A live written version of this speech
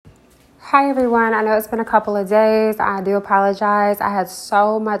Hi everyone, I know it's been a couple of days. I do apologize. I had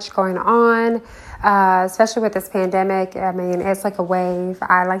so much going on, especially with this pandemic. I mean, it's like a wave.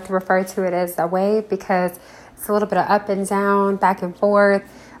 I like to refer to it as a wave because it's a little bit of up and down, back and forth,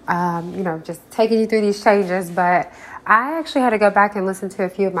 just taking you through these changes. But I actually had to go back and listen to a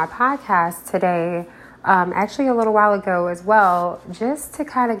few of my podcasts today, actually a little while ago as well, just to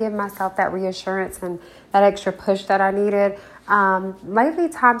kind of give myself that reassurance and that extra push that I needed. Lately,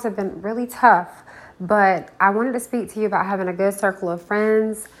 times have been really tough, but I wanted to speak to you about having a good circle of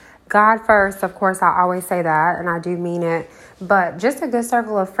friends. God first, of course, I always say that, and I do mean it, but just a good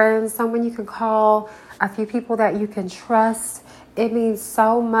circle of friends, someone you can call, a few people that you can trust. It means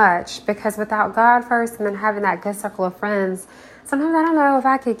so much because without God first and then having that good circle of friends, sometimes I don't know if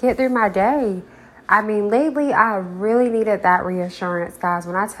I could get through my day. I mean, lately, I really needed that reassurance, guys.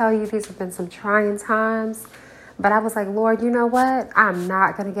 When I tell you these have been some trying times, but I was like, Lord, you know what? I'm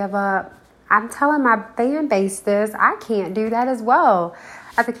not going to give up. I'm telling my fan base this. I can't do that as well.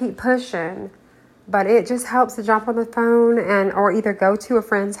 I have to keep pushing. But it just helps to jump on the phone or either go to a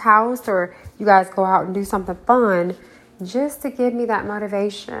friend's house or you guys go out and do something fun just to give me that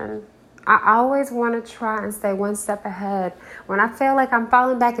motivation. I always want to try and stay one step ahead. When I feel like I'm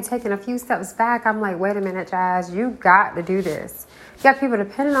falling back and taking a few steps back, I'm like, wait a minute, Jazz, you got to do this. You got people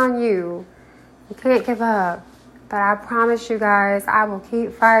depending on you. You can't give up. But I promise you guys, I will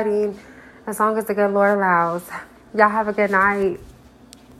keep fighting as long as the good Lord allows. Y'all have a good night.